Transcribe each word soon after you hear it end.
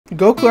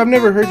Goku, I've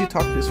never heard you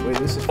talk this way.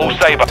 This is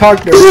Saber.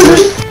 Talk this.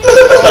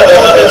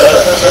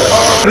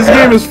 This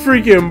game is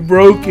freaking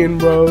broken,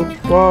 bro.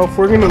 Well, if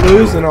we're gonna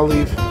lose, then I'll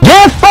leave.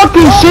 Get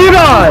fucking shit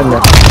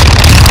on!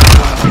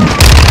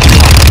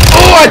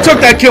 Oh, I took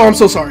that kill. I'm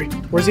so sorry.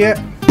 Where's he at?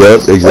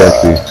 Yep,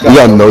 exactly. You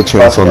got no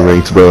chance on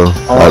ranked, bro.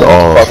 At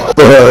all.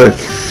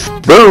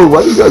 Bro,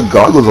 why you got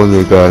goggles on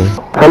your guy?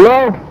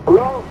 Hello?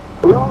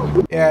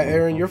 Yeah,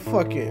 Aaron, you're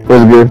fucking.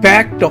 What's good?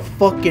 Back the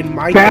fucking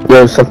mic.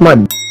 Yo, suck my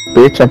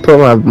bitch. I put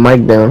my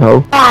mic down,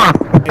 ho. Oh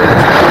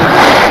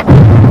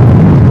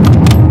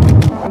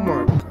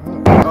my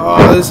god.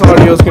 Oh, this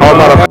audio's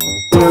gonna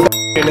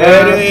be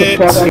edit.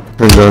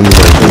 And then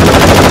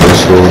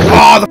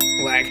Oh, the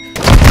lag.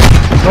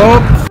 Oh,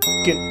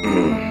 fucking.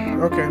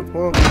 Okay,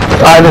 well.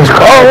 Ivan's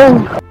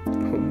cold.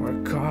 Oh my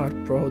god,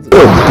 bro. The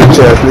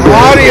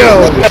audio.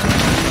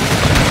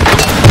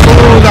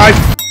 Oh, I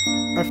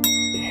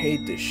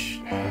hate this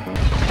shit.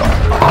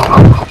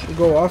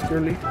 Go off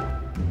early.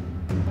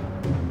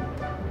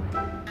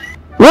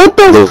 What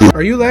the?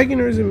 Are you lagging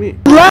or is it me?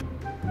 No,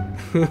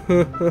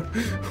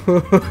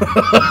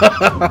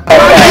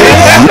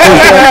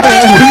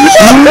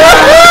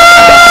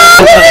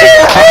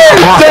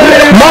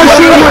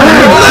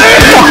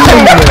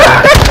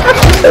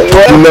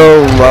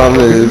 mom.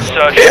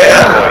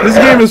 This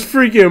game is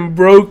freaking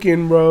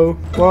broken, bro.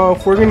 Well,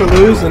 if we're gonna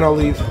lose, then I'll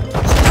leave.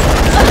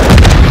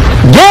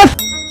 Get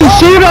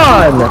shit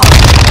on!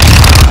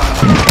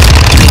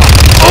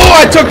 Oh,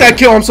 I took that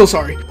kill. I'm so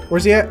sorry.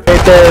 Where's he at?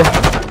 Right there.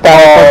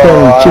 That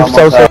fucking Chief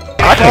Sosa.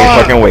 I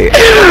can't fucking wait.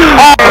 There's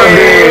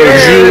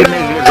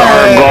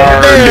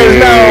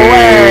no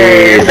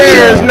way!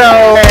 There's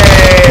no way!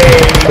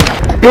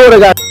 You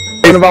would've got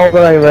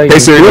like. Hey,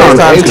 sir,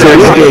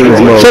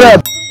 Shut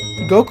up!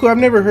 Goku, I've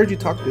never heard you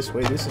talk this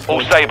way. This is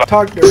Saber.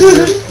 Talk this.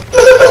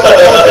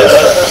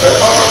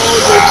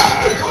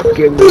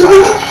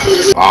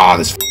 Oh,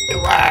 this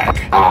fucking lag.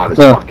 Oh, this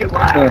fucking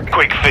lag.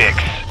 Quick fix.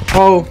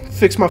 Oh,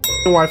 fix my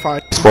fucking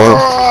Wi-Fi.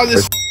 Oh,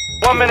 this.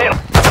 1 minute.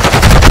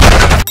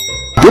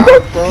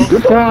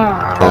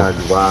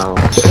 Wow. I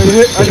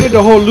did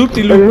the whole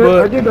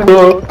loop-de-loop,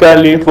 but.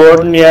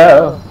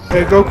 California.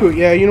 Hey, Goku,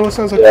 yeah, you know what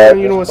sounds like fun?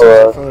 You know what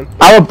sounds like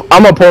fun?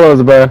 I'm a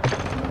Polos, bro.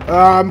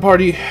 I'm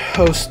party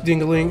host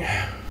Dingaling.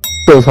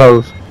 Those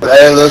hoes.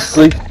 Hey, let's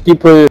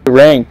keep it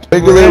ranked.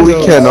 Regular, we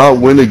cannot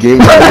win a game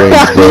with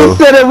ranked, bro. You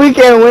said that we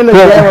can't win a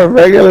game.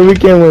 Regular, we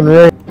can't win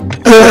ranked.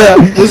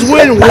 Let's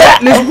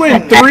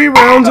win 3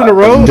 rounds in a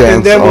row,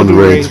 and then we'll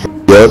do ranked.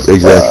 Yep,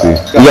 exactly.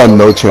 You got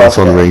no chance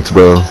on ranked,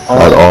 bro.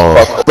 At all.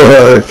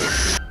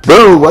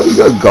 Bro, why you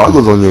got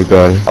goggles on your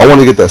guy? I want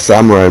to get that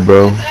samurai,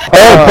 bro.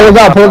 Hey, pull it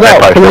out. No,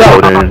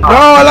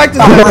 I like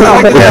this.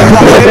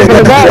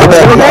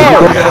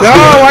 No,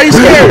 why are you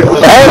scared?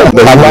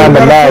 I'm on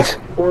the match.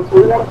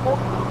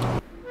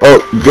 Oh,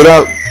 get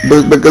out.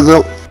 Because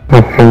No.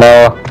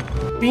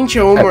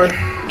 Pinche Omar.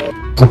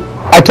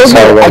 I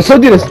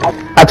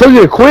told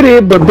you to quit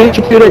it, but bitch,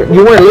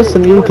 you weren't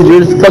listening because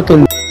you're just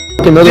fucking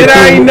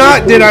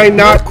Did I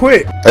not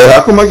quit? Hey,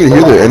 how come I can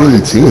hear the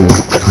enemy team?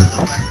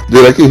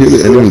 Dude, I can hear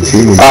the enemy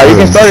team. You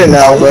can start it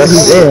now, but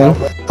he's in.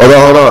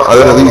 Hold on. I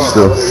gotta leave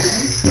still.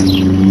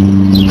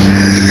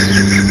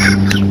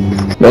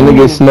 That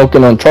nigga's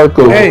smoking on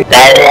charcoal. Hey.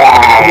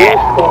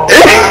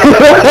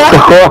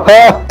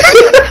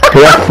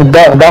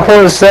 That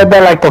fool said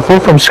that like the fool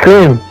from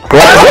Scream.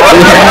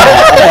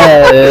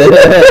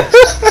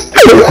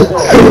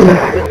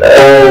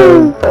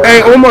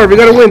 Hey, Omar, we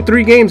gotta win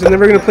 3 games and then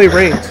we're gonna play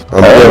ranked.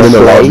 I'm in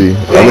the lobby.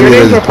 Hey, your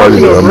names are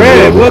fucking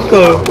red. What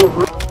the?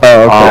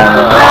 Oh, okay.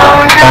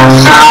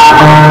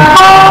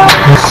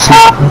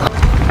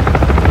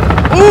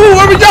 Ooh,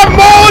 where we dropping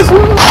balls?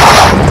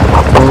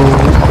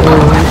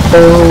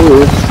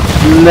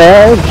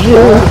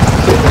 Magic.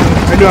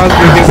 I knew I was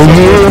gonna get some.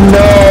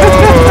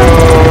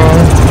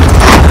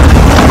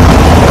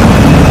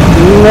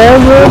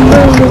 Never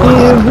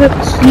believe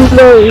it's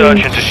Search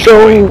and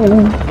destroy.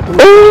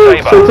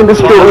 Search and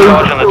destroy.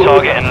 Charge on the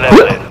target and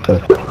level it.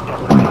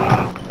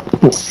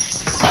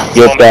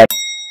 Get that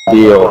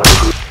deal.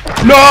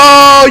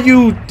 No,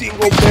 you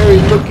dingleberry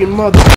looking mother.